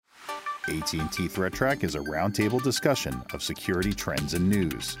AT&T Threat Track is a roundtable discussion of security trends and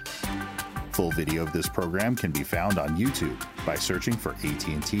news. Full video of this program can be found on YouTube by searching for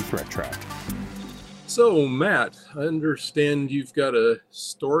AT&T Threat Track. So, Matt, I understand you've got a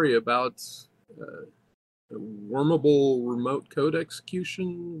story about wormable remote code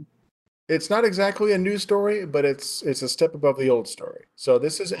execution. It's not exactly a new story, but it's a step above the old story. So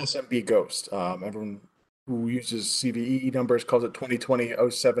this is SMB Ghost. Everyone who uses CVE numbers calls it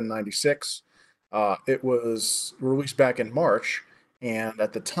 2020-0796. It was released back in March, and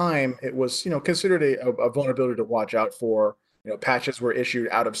at the time, it was considered a vulnerability to watch out for. Patches were issued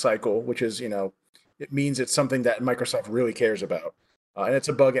out of cycle, which is it means it's something that Microsoft really cares about. And it's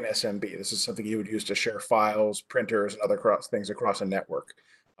a bug in SMB. This is something you would use to share files, printers, and other things across a network.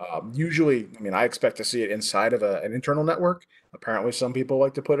 Usually, I expect to see it inside of an internal network. Apparently, some people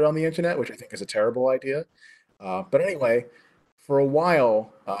like to put it on the internet, which I think is a terrible idea. But anyway, for a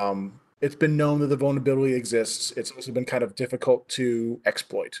while, it's been known that the vulnerability exists. It's also been kind of difficult to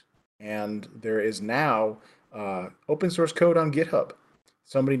exploit. And there is now open source code on GitHub.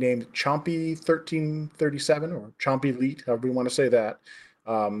 Somebody named Chompy1337 or Chompy Leet, however you want to say that,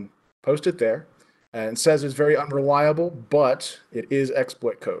 posted there and says it's very unreliable, but it is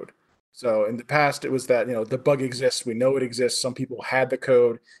exploit code. So in the past, it was that, the bug exists. We know it exists. Some people had the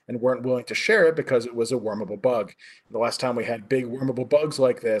code and weren't willing to share it because it was a wormable bug. The last time we had big wormable bugs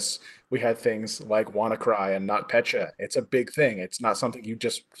like this, we had things like WannaCry and NotPetya. It's a big thing. It's not something you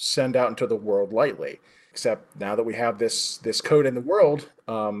just send out into the world lightly. Except now that we have this code in the world,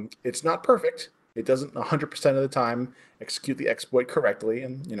 it's not perfect. It doesn't 100% of the time execute the exploit correctly,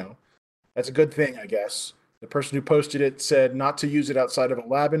 and that's a good thing, I guess. The person who posted it said not to use it outside of a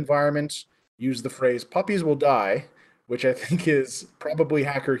lab environment. Use the phrase "puppies will die," which I think is probably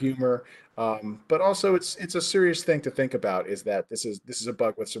hacker humor, but also it's a serious thing to think about. Is that this is a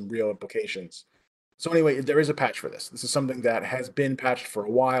bug with some real implications. So anyway, there is a patch for this. This is something that has been patched for a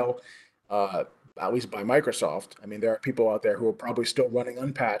while. At least by Microsoft. There are people out there who are probably still running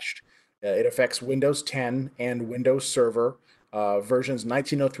unpatched. It affects Windows 10 and Windows Server, versions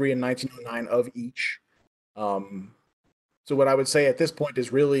 1903 and 1909 of each. So what I would say at this point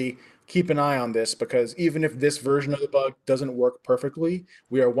is really keep an eye on this, because even if this version of the bug doesn't work perfectly,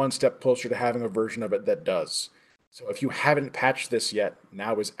 we are one step closer to having a version of it that does. So if you haven't patched this yet,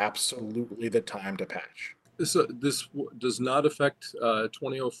 now is absolutely the time to patch. This does not affect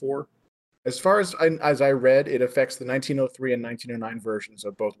 2004? As far as I read, it affects the 1903 and 1909 versions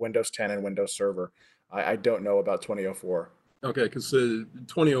of both Windows 10 and Windows Server. I don't know about 2004. Okay, because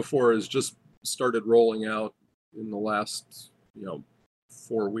 2004 has just started rolling out in the last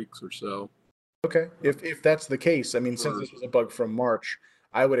 4 weeks or so. Okay, if that's the case, since this was a bug from March,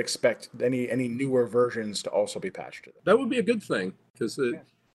 I would expect any newer versions to also be patched. That would be a good thing, because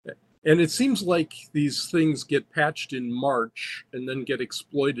and it seems like these things get patched in March and then get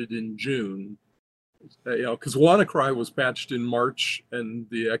exploited in June. Because WannaCry was patched in March and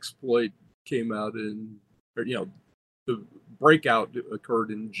the exploit came out the breakout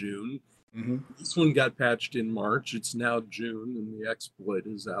occurred in June. Mm-hmm. This one got patched in March. It's now June and the exploit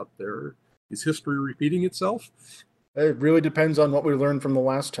is out there. Is history repeating itself? It really depends on what we learned from the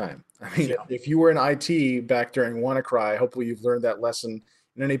last time. If you were in IT back during WannaCry, hopefully you've learned that lesson.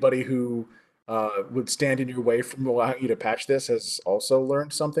 And anybody who would stand in your way from allowing you to patch this has also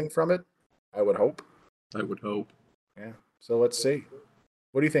learned something from it. I would hope. Yeah. So let's see.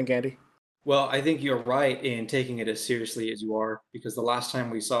 What do you think, Andy? Well, I think you're right in taking it as seriously as you are, because the last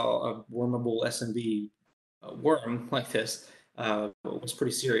time we saw a wormable SMB worm like this was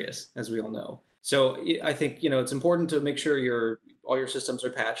pretty serious, as we all know. So I think it's important to make sure all your systems are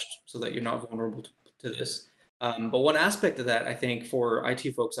patched so that you're not vulnerable to this. But one aspect of that, I think, for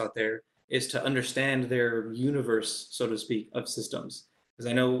IT folks out there is to understand their universe, so to speak, of systems. Because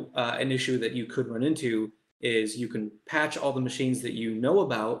I know an issue that you could run into is you can patch all the machines that you know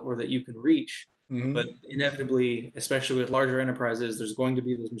about or that you can reach. Mm-hmm. But inevitably, especially with larger enterprises, there's going to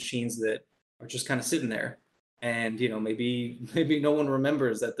be those machines that are just kind of sitting there. And maybe no one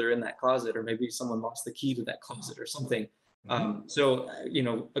remembers that they're in that closet, or maybe someone lost the key to that closet or something. Mm-hmm. So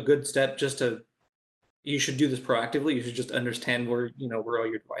a good step you should do this proactively. You should just understand where all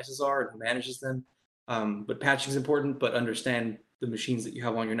your devices are and who manages them. But patching is important, but understand the machines that you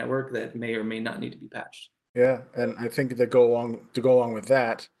have on your network that may or may not need to be patched. Yeah, and I think to go along with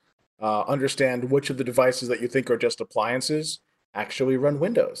that, understand which of the devices that you think are just appliances actually run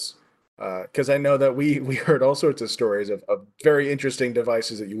Windows. Because I know that we heard all sorts of stories of very interesting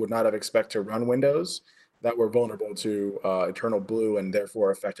devices that you would not have expected to run Windows that were vulnerable to Eternal Blue and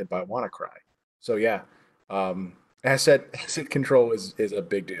therefore affected by WannaCry. So yeah, asset control is a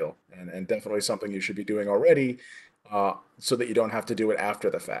big deal, and definitely something you should be doing already, so that you don't have to do it after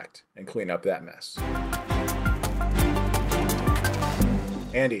the fact and clean up that mess.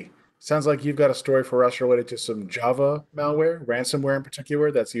 Andy, sounds like you've got a story for us related to some Java malware, ransomware in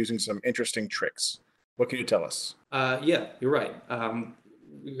particular, that's using some interesting tricks. What can you tell us? Yeah, you're right.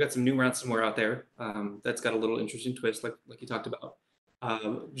 We've got some new ransomware out there that's got a little interesting twist, like you talked about.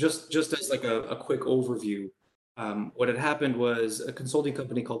 Just as like a quick overview, what had happened was a consulting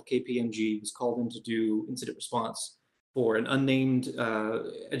company called KPMG was called in to do incident response for an unnamed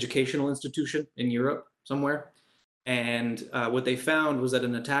educational institution in Europe somewhere. And what they found was that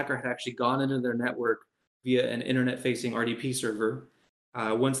an attacker had actually gone into their network via an internet-facing RDP server.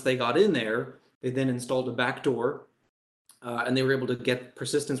 Once they got in there, they then installed a backdoor, and they were able to get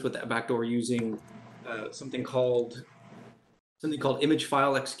persistence with that backdoor using something called image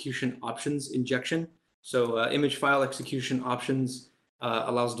file execution options injection. So image file execution options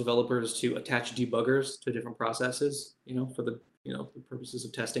allows developers to attach debuggers to different processes, for the the purposes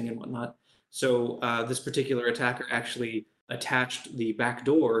of testing and whatnot. So this particular attacker actually attached the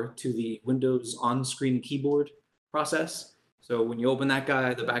backdoor to the Windows on-screen keyboard process. So when you open that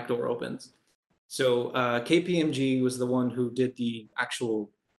guy, the backdoor opens. So KPMG was the one who did the actual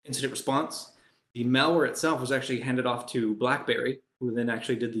incident response. The malware itself was actually handed off to BlackBerry, who then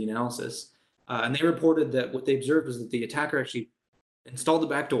actually did the analysis. And they reported that what they observed was that the attacker actually installed the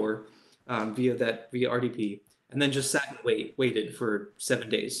backdoor via RDP, and then just sat and waited for 7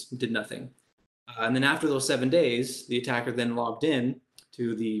 days, did nothing. And then after those 7 days, the attacker then logged in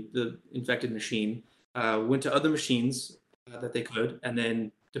to the infected machine, went to other machines that they could, and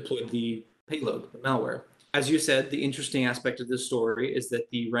then deployed the payload, the malware. As you said, the interesting aspect of this story is that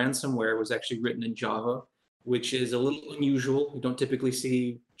the ransomware was actually written in Java, which is a little unusual. You don't typically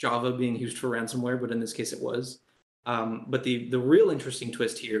see Java being used for ransomware, but in this case it was. But the real interesting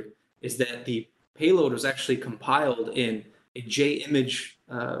twist here is that the payload was actually compiled in a JImage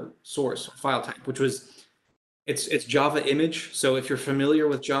source or file type, which was it's Java image. So if you're familiar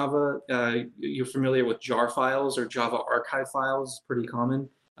with Java, you're familiar with jar files or Java archive files, pretty common.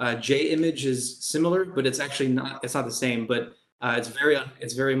 JImage is similar, but it's actually not. It's not the same, but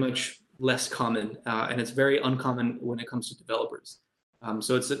it's very much less common, and it's very uncommon when it comes to developers.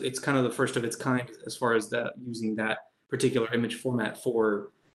 So it's kind of the first of its kind as far as using that particular image format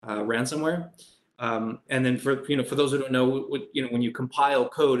for ransomware. And then for those who don't know, when you compile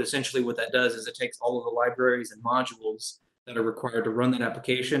code, essentially what that does is it takes all of the libraries and modules that are required to run that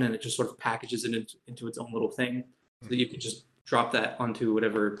application, and it just sort of packages it into its own little thing, so that you can just drop that onto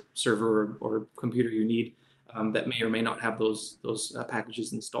whatever server or computer you need that may or may not have those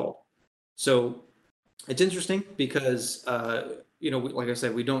packages installed. So it's interesting because like I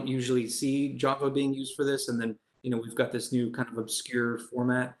said, we don't usually see Java being used for this, and then we've got this new kind of obscure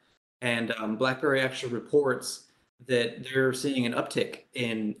format. And BlackBerry actually reports that they're seeing an uptick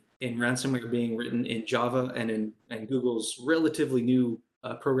in ransomware being written in Java and in Google's relatively new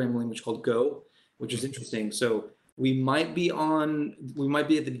programming language called Go, which is interesting. So we might be at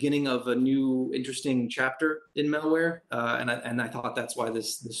the beginning of a new interesting chapter in malware, and I thought that's why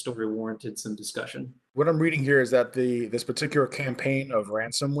this story warranted some discussion. What I'm reading here is that this particular campaign of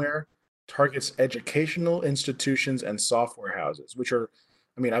ransomware targets educational institutions and software houses, which are,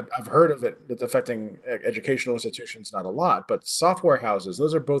 I mean, I've heard of it. It's affecting educational institutions, not a lot, but software houses,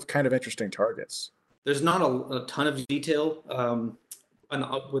 those are both kind of interesting targets. There's not a ton of detail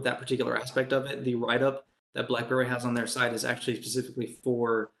with that particular aspect of it. The write-up that BlackBerry has on their site is actually specifically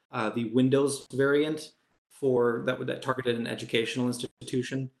for the Windows variant that targeted an educational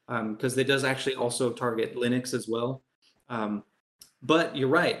institution, because it does actually also target Linux as well. But you're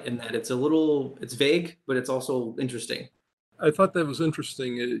right in that it's vague, but it's also interesting. I thought that was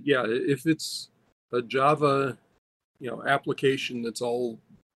interesting. Yeah, if it's a Java, application that's all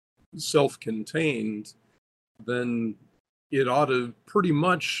self-contained, then it ought to pretty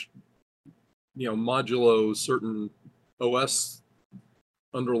much, modulo certain OS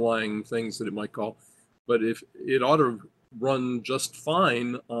underlying things that it might call. But if it ought to run just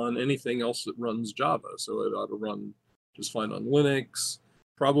fine on anything else that runs Java, so it ought to run just fine on Linux.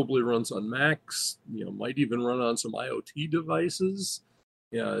 Probably runs on Macs, might even run on some IoT devices.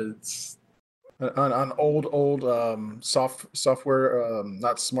 Yeah, it's on old software,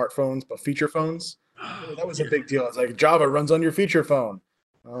 not smartphones, but feature phones. That was a big deal. It's like Java runs on your feature phone.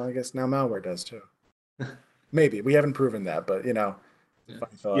 Well, I guess now malware does too. Maybe we haven't proven that, but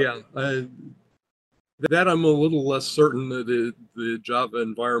funny thought. Yeah, that I'm a little less certain that the Java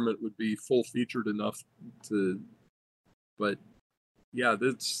environment would be full-featured enough to, but. Yeah,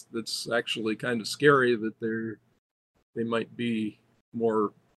 that's actually kind of scary that they might be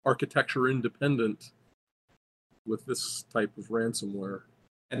more architecture independent with this type of ransomware.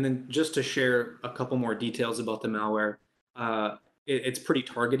 And then just to share a couple more details about the malware, it's pretty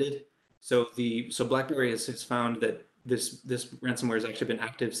targeted. So BlackBerry has found that this ransomware has actually been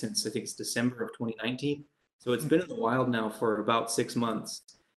active since, I think it's December of 2019. So it's been in the wild now for about 6 months.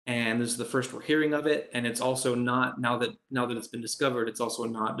 And this is the first we're hearing of it. And it's also not, now that it's been discovered, it's also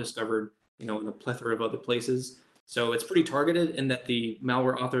not discovered, in a plethora of other places. So it's pretty targeted in that the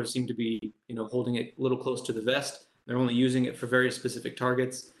malware authors seem to be, holding it a little close to the vest. They're only using it for very specific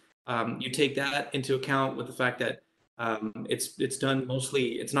targets. You take that into account with the fact that it's done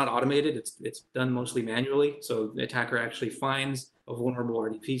mostly, it's not automated, it's done mostly manually. So the attacker actually finds a vulnerable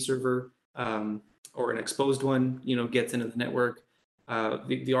RDP server or an exposed one, gets into the network.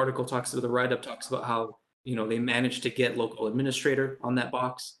 The article the write-up talks about how, they managed to get local administrator on that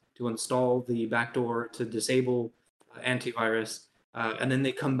box to install the backdoor to disable antivirus. And then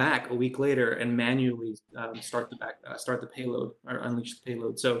they come back a week later and manually start the payload or unleash the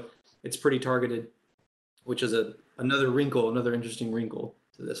payload. So it's pretty targeted, which is another interesting wrinkle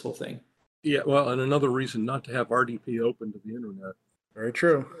to this whole thing. Yeah, well, and another reason not to have RDP open to the internet. Very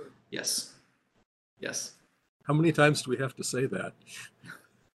true. Yes. How many times do we have to say that?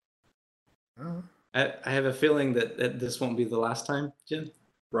 I have a feeling that this won't be the last time, Jim.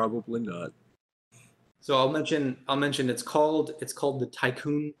 Probably not. So I'll mention it's called the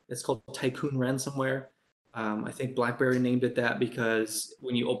Tycoon. It's called Tycoon ransomware. I think BlackBerry named it that because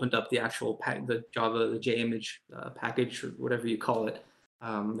when you opened up the actual the JImage package or whatever you call it,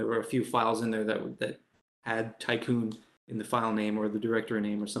 there were a few files in there that had Tycoon in the file name or the directory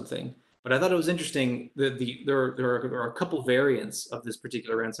name or something. But I thought it was interesting that there are a couple variants of this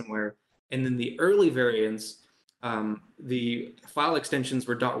particular ransomware, and then the early variants, the file extensions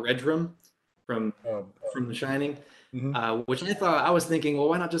were .redrum from The Shining. Mm-hmm. Which I was thinking, well,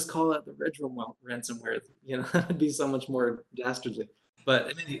 why not just call it the Redrum ransomware? It'd be so much more dastardly.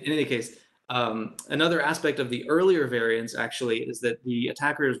 But in any case, another aspect of the earlier variants actually is that the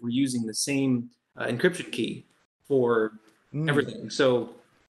attackers were using the same encryption key for everything. So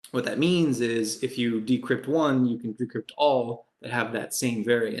what that means is if you decrypt one, you can decrypt all that have that same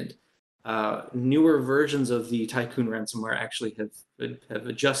variant. Newer versions of the Tycoon ransomware actually have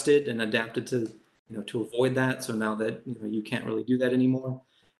adjusted and adapted to avoid that. So now that you can't really do that anymore.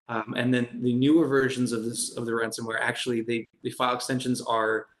 And then the newer versions of the ransomware, actually, the file extensions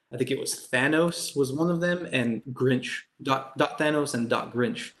are, I think it was Thanos was one of them, and Grinch, .Thanos and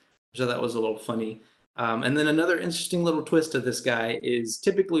 .Grinch. So that was a little funny. And then another interesting little twist of this guy is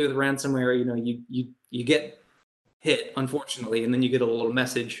typically with ransomware, you get hit, unfortunately, and then you get a little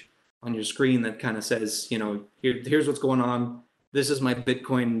message on your screen that kind of says, here's what's going on. This is my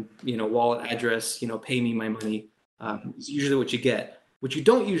Bitcoin, wallet address, pay me my money. It's usually what you get. What you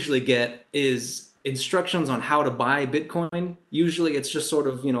don't usually get is instructions on how to buy Bitcoin. Usually it's just sort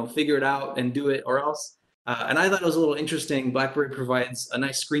of, figure it out and do it or else. And I thought it was a little interesting. BlackBerry provides a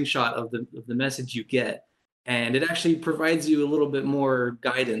nice screenshot of the message you get. And it actually provides you a little bit more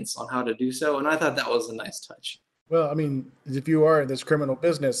guidance on how to do so. And I thought that was a nice touch. Well, I mean, if you are in this criminal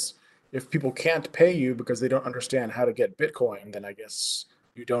business, if people can't pay you because they don't understand how to get Bitcoin, then I guess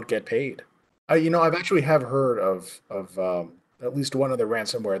you don't get paid. I've actually heard of at least one other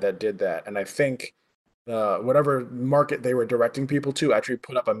ransomware that did that, and I think whatever market they were directing people to actually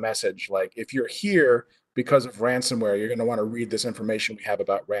put up a message like, if you're here because of ransomware, you're going to want to read this information we have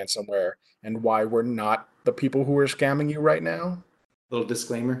about ransomware and why we're not the people who are scamming you right now. Little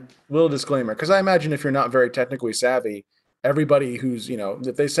disclaimer, because I imagine if you're not very technically savvy, everybody who's,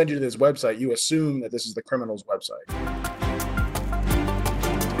 if they send you to this website, you assume that this is the criminal's website.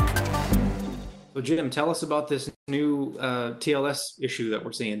 So Jim, tell us about this new TLS issue that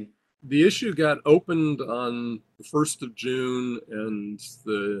we're seeing. The issue got opened on the 1st of June, and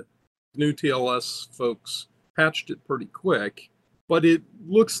the new TLS folks patched it pretty quick, but it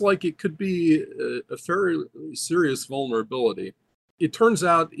looks like it could be a fairly serious vulnerability. It turns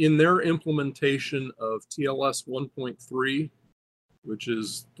out in their implementation of TLS 1.3, which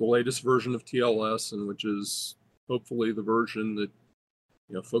is the latest version of TLS and which is hopefully the version that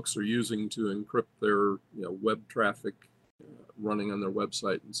folks are using to encrypt their web traffic running on their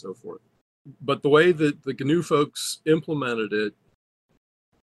website and so forth. But the way that the GNU folks implemented it,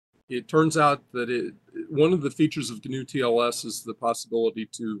 it turns out that one of the features of GNU TLS is the possibility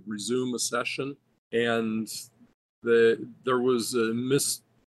to resume a session, and there was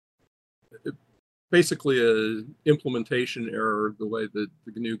basically an implementation error the way that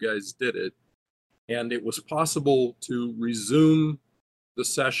the GNU guys did it, and it was possible to resume the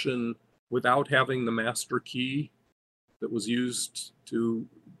session without having the master key that was used to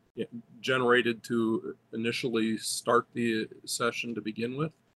generated to initially start the session to begin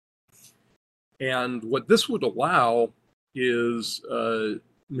with. And what this would allow is a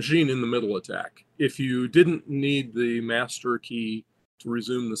machine in the middle attack. If you didn't need the master key to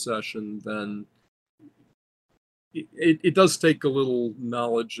resume the session, then it does take a little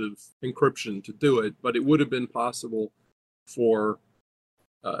knowledge of encryption to do it, but it would have been possible for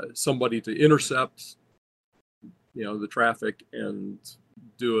somebody to intercept, the traffic and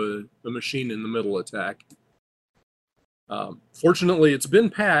do a machine in the middle attack. Fortunately, it's been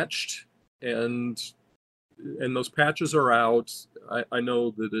patched, and those patches are out. I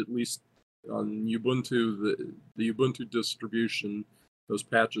know that at least on Ubuntu, the Ubuntu distribution, those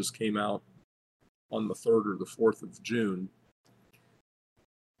patches came out on the 3rd or the 4th of June.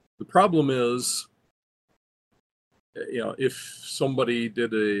 The problem is, if somebody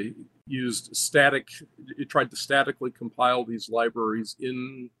tried to statically compile these libraries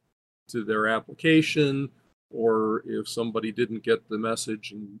into their application, or if somebody didn't get the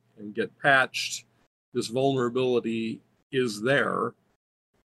message and get patched, this vulnerability is there.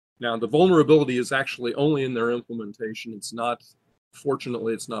 Now, the vulnerability is actually only in their implementation.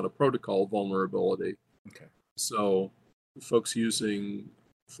 Fortunately, it's not a protocol vulnerability. Okay. So folks using,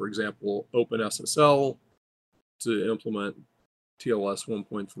 for example, OpenSSL to implement TLS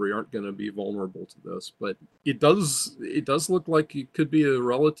 1.3 aren't going to be vulnerable to this, but it does look like it could be a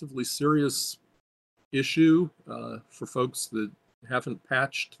relatively serious issue for folks that haven't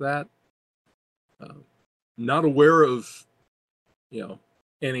patched that. Not aware of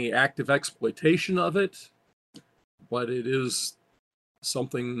any active exploitation of it, but it is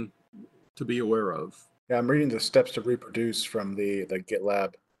something to be aware of. Yeah, I'm reading the steps to reproduce from the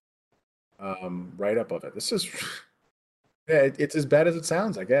GitLab write-up of it. This is, it's as bad as it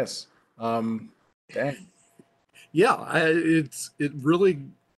sounds, I guess. Dang. Yeah, it really,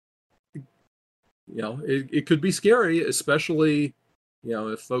 it could be scary, especially,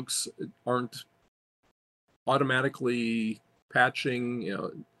 if folks aren't automatically patching,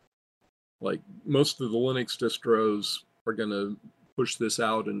 like most of the Linux distros are going to push this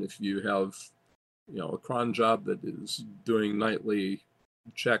out. And if you have, a cron job that is doing nightly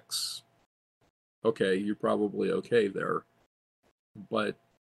checks, okay, you're probably okay there. But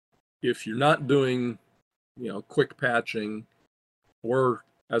if you're not doing, quick patching, or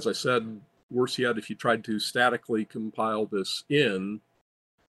as I said, worse yet, if you tried to statically compile this in,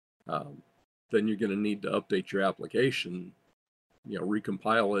 then you're going to need to update your application,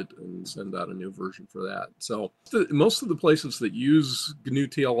 recompile it and send out a new version for that. So most of the places that use GNU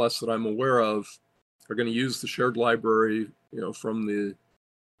TLS that I'm aware of are going to use the shared library, from the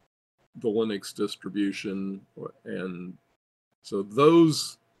Linux distribution, and so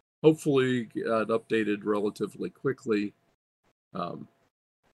those hopefully got updated relatively quickly.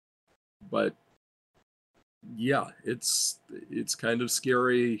 But yeah, it's kind of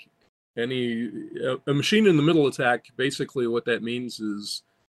scary. A machine in the middle attack, basically what that means is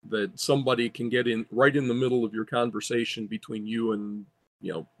that somebody can get in right in the middle of your conversation between you and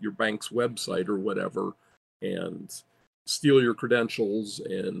your bank's website or whatever, and steal your credentials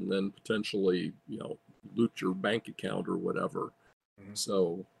and then potentially loot your bank account or whatever. Mm-hmm.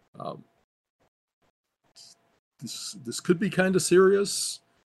 So this could be kind of serious.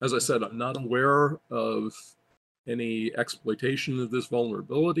 As I said, I'm not aware of any exploitation of this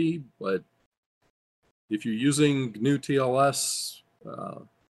vulnerability, but if you're using GNU TLS,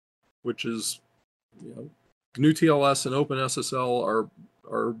 which is, GNU TLS and OpenSSL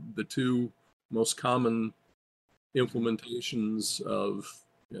are the two most common implementations of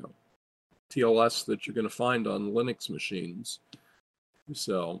TLS that you're going to find on Linux machines.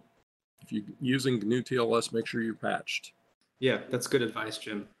 So if you're using GNU TLS, make sure you're patched. Yeah, that's good advice,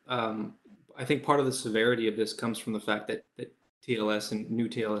 Jim. I think part of the severity of this comes from the fact that TLS and GNU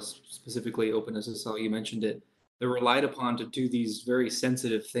TLS, specifically OpenSSL, you mentioned it, they're relied upon to do these very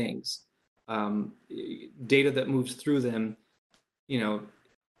sensitive things. Data that moves through them,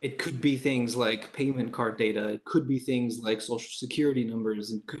 it could be things like payment card data, it could be things like social security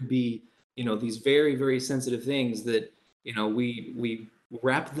numbers, it could be, these very, very sensitive things that, we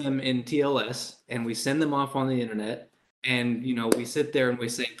wrap them in TLS and we send them off on the internet, and we sit there and we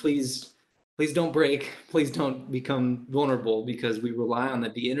say, please don't break, please don't become vulnerable, because we rely on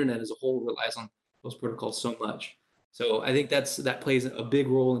that. The internet as a whole relies on those protocols so much. So I think that plays a big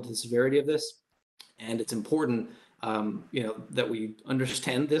role into the severity of this, and it's important that we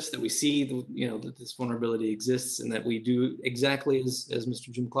understand this, that we see that this vulnerability exists, and that we do exactly as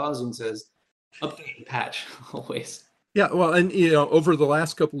Mr. Jim Clausen says, update and patch always. Yeah, well, and over the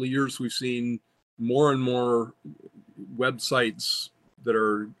last couple of years, we've seen more and more websites that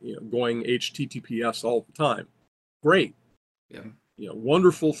are going HTTPS all the time. Great. Yeah.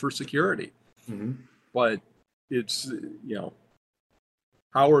 Wonderful for security. Mm-hmm. But it's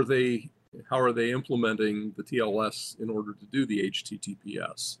how are they implementing the TLS in order to do the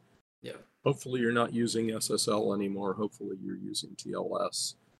HTTPS? Yeah. Hopefully you're not using SSL anymore. Hopefully you're using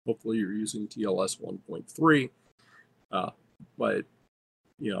TLS. Hopefully you're using TLS 1.3. But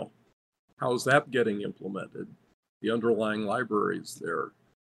how's that getting implemented? The underlying libraries there.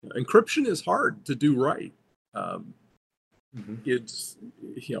 Encryption is hard to do right. It's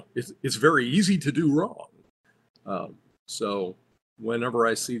very easy to do wrong. So whenever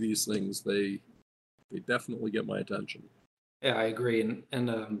I see these things, they definitely get my attention. Yeah, I agree.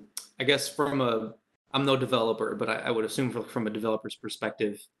 And I guess I'm no developer, but I would assume from a developer's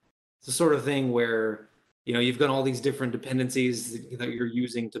perspective, it's the sort of thing where, you've got all these different dependencies that you're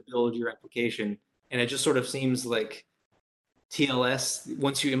using to build your application. And it just sort of seems like TLS,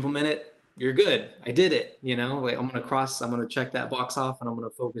 once you implement it, you're good. I did it, like I'm going to check that box off and I'm going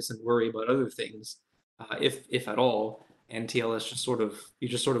to focus and worry about other things, if at all. And TLS you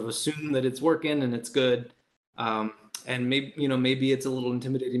just sort of assume that it's working and it's good. And maybe it's a little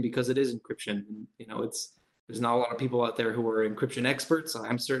intimidating because it is encryption. There's not a lot of people out there who are encryption experts.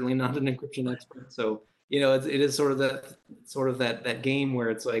 I'm certainly not an encryption expert. So, it is sort of that game where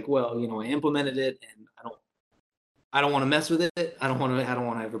it's like, well, I implemented it and I don't want to mess with it. I don't want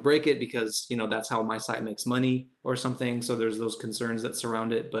to ever break it because, that's how my site makes money or something. So there's those concerns that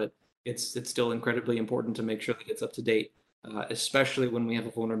surround it, but it's still incredibly important to make sure that it's up to date, especially when we have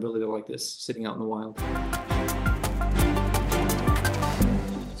a vulnerability like this sitting out in the wild.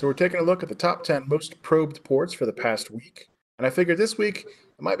 So we're taking a look at the top 10 most probed ports for the past week. And I figured this week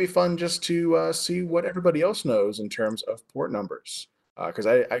it might be fun just to see what everybody else knows in terms of port numbers. Because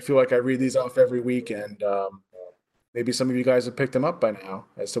I feel like I read these off every week, and maybe some of you guys have picked them up by now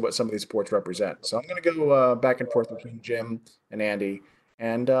as to what some of these ports represent. So I'm going to go back and forth between Jim and Andy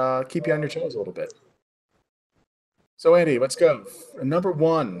and keep you on your toes a little bit. So Andy, let's go. Number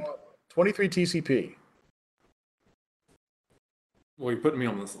 1, 23 TCP. Well, you're putting me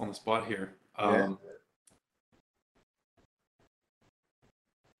on the spot here. Yeah.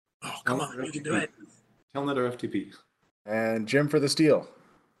 Oh, come on, you can do it. Telnet or FTP? And Jim for the steal.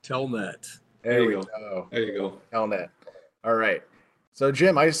 Telnet. There we you go. There you go. Telnet. All right. So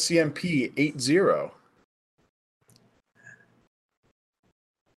Jim, ICMP 80.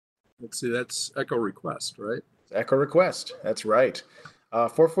 Let's see, that's echo request, right? Echo request. That's right.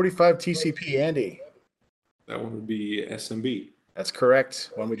 445 TCP, Andy. That one would be SMB. That's correct.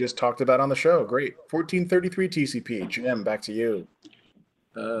 One we just talked about on the show. Great. 1433 TCP. Jim, back to you.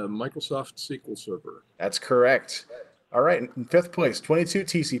 Microsoft SQL Server. That's correct. All right. In 5th place, 22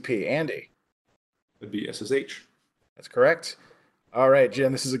 TCP, Andy. That'd be SSH. That's correct. All right,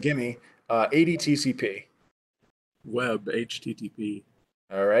 Jim, this is a gimme. 80 TCP. Web HTTP.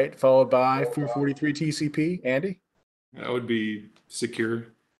 All right. Followed by 443 TCP, Andy. That would be secure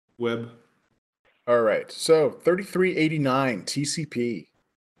web. All right. So 3389 TCP.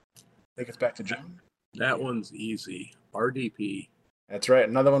 I think it's back to Jim. That one's easy. RDP. That's right.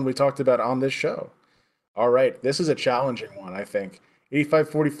 Another one we talked about on this show. All right. This is a challenging one, I think.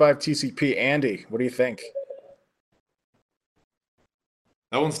 8545 TCP. Andy, what do you think?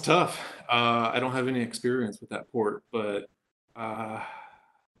 That one's tough. I don't have any experience with that port, but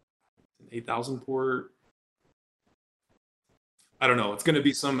 8000 port. I don't know. It's going to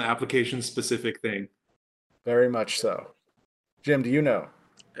be some application specific thing. Very much so. Jim, do you know?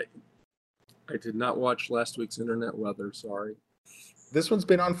 I did not watch last week's internet weather. Sorry. This one's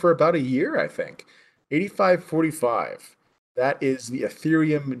been on for about a year, I think. 8545. That is the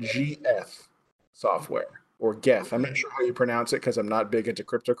Ethereum GETH software, or Geth. I'm not sure how you pronounce it because I'm not big into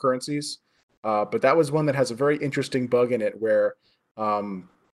cryptocurrencies. But that was one that has a very interesting bug in it where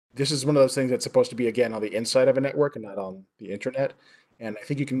this is one of those things that's supposed to be, again, on the inside of a network and not on the internet. And I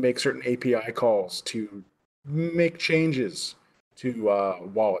think you can make certain API calls to make changes to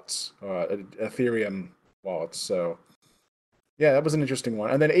wallets, Ethereum wallets. So yeah, that was an interesting one.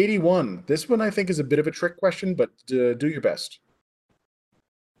 And then 81. This one I think is a bit of a trick question, but do your best.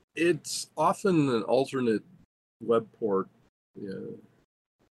 It's often an alternate web port. Yeah.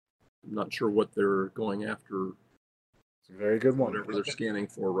 I'm not sure what they're going after. It's a very good one. Whatever they're scanning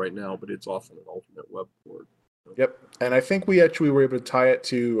for right now, but it's often an alternate web port. Yep. And I think we actually were able to tie it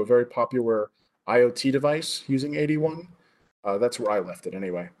to a very popular IoT device using 81. That's where I left it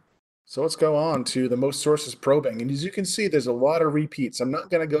anyway. So let's go on to the most sources probing. And as you can see, there's a lot of repeats. I'm not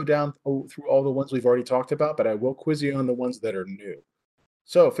going to go down through all the ones we've already talked about, but I will quiz you on the ones that are new.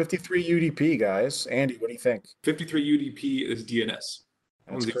 So 53 UDP, guys. Andy, what do you think? 53 UDP is DNS.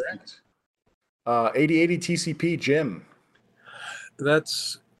 That's One's easy. correct. 8080 TCP, Jim.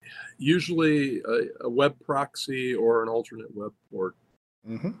 That's usually a web proxy or an alternate web port.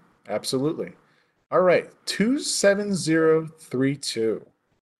 Mm-hmm. Absolutely. All right, 27032.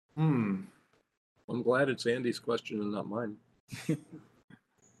 Hmm. I'm glad it's Andy's question and not mine. Do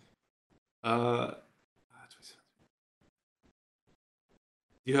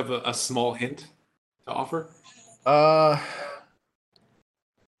you have a small hint to offer?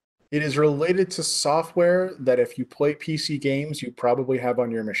 It is related to software that if you play PC games, you probably have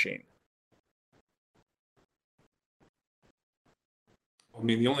on your machine. I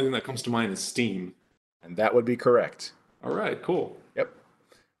mean, the only thing that comes to mind is Steam. And that would be correct. All right, cool. Yep.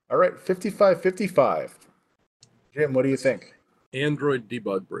 All right, 5555. Jim, what do you think? Android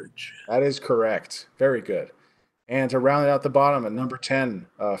Debug Bridge. That is correct. Very good. And to round it out the bottom at number 10,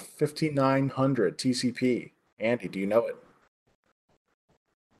 5900 TCP. Andy, do you know it?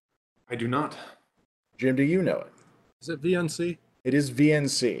 I do not. Jim, do you know it? Is it VNC? It is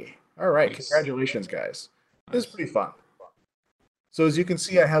VNC. All right, Nice. congratulations, guys. This is Nice. pretty fun. So as you can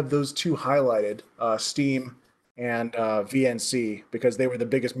see, I have those two highlighted, Steam and VNC, because they were the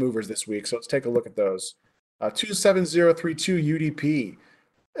biggest movers this week. So let's take a look at those. 27032 UDP.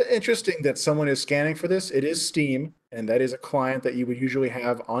 Interesting that someone is scanning for this. It is Steam, and that is a client that you would usually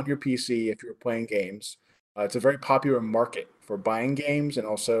have on your PC if you were playing games. It's a very popular market for buying games, and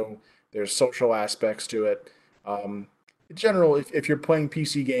also there's social aspects to it. In general, if you're playing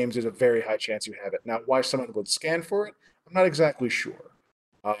PC games, there's a very high chance you have it. Now, why someone would scan for it, I'm not exactly sure.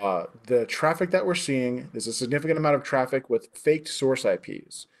 The traffic that we're seeing, there's a significant amount of traffic with faked source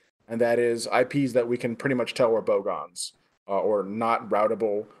IPs, and that is IPs that we can pretty much tell are bogons or not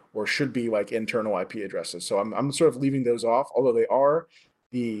routable or should be like internal IP addresses. So I'm sort of leaving those off, although they are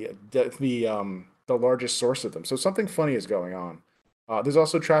the largest source of them. So something funny is going on. There's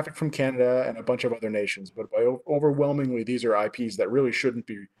also traffic from Canada and a bunch of other nations, but overwhelmingly, these are IPs that really shouldn't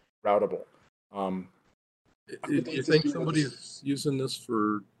be routable. Do you think somebody's using this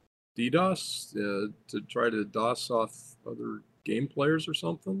for DDoS to try to DOS off other game players or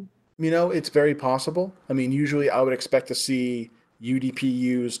something? It's very possible. I mean, usually I would expect to see UDP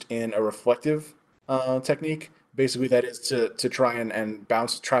used in a reflective technique. Basically, that is to try and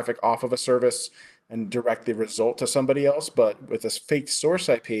bounce traffic off of a service and direct the result to somebody else. But with this faked source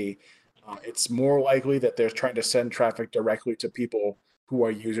IP, it's more likely that they're trying to send traffic directly to people who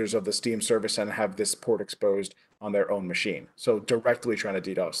are users of the Steam service and have this port exposed on their own machine. So directly trying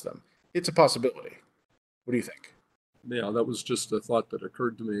to DDoS them. It's a possibility. What do you think? Yeah, that was just a thought that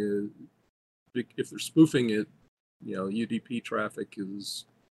occurred to me. If they're spoofing it, UDP traffic is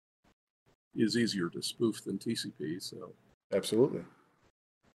easier to spoof than TCP. So absolutely.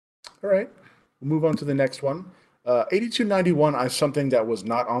 All right, we'll move on to the next one. 8291 is something that was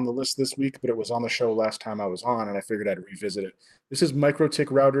not on the list this week, but it was on the show last time I was on, and I figured I'd revisit it. This is MikroTik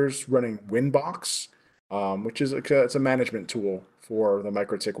routers running Winbox, which is it's a management tool for the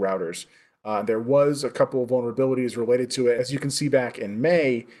MikroTik routers. There was a couple of vulnerabilities related to it. As you can see back in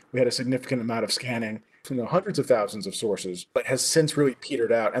May, we had a significant amount of scanning from hundreds of thousands of sources, but has since really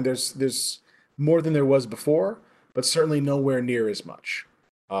petered out. And there's more than there was before, but certainly nowhere near as much.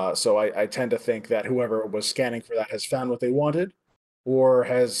 So I tend to think that whoever was scanning for that has found what they wanted or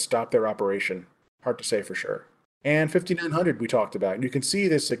has stopped their operation. Hard to say for sure. And 5900 we talked about. And you can see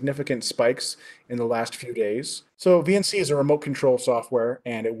there's significant spikes in the last few days. So VNC is a remote control software,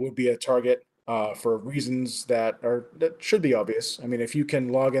 and it would be a target for reasons that should be obvious. I mean, if you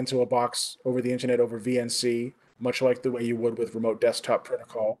can log into a box over the internet over VNC, much like the way you would with remote desktop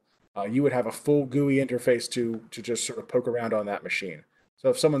protocol, you would have a full GUI interface to just sort of poke around on that machine. So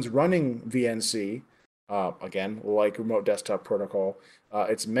if someone's running VNC, again, like remote desktop protocol,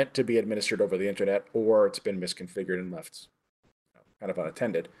 it's meant to be administered over the internet, or it's been misconfigured and left kind of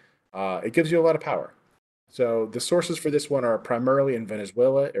unattended. It gives you a lot of power. So the sources for this one are primarily in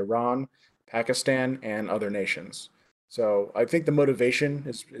Venezuela, Iran, Pakistan, and other nations. So I think the motivation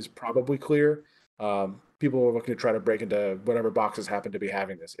is probably clear. People are looking to try to break into whatever boxes happen to be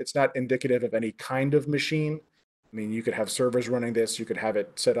having this. It's not indicative of any kind of machine. I mean, you could have servers running this. You could have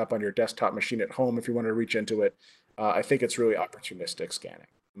it set up on your desktop machine at home if you want to reach into it. I think it's really opportunistic scanning.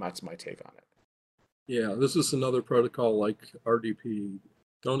 That's my take on it. Yeah, this is another protocol like RDP.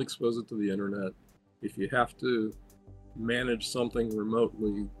 Don't expose it to the internet. If you have to manage something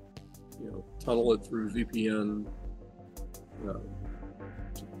remotely, tunnel it through VPN.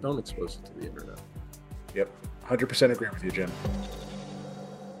 Don't expose it to the internet. Yep, 100% agree with you, Jim.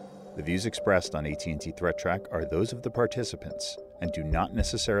 The views expressed on AT&T Threat Track are those of the participants and do not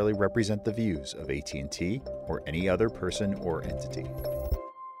necessarily represent the views of AT&T or any other person or entity.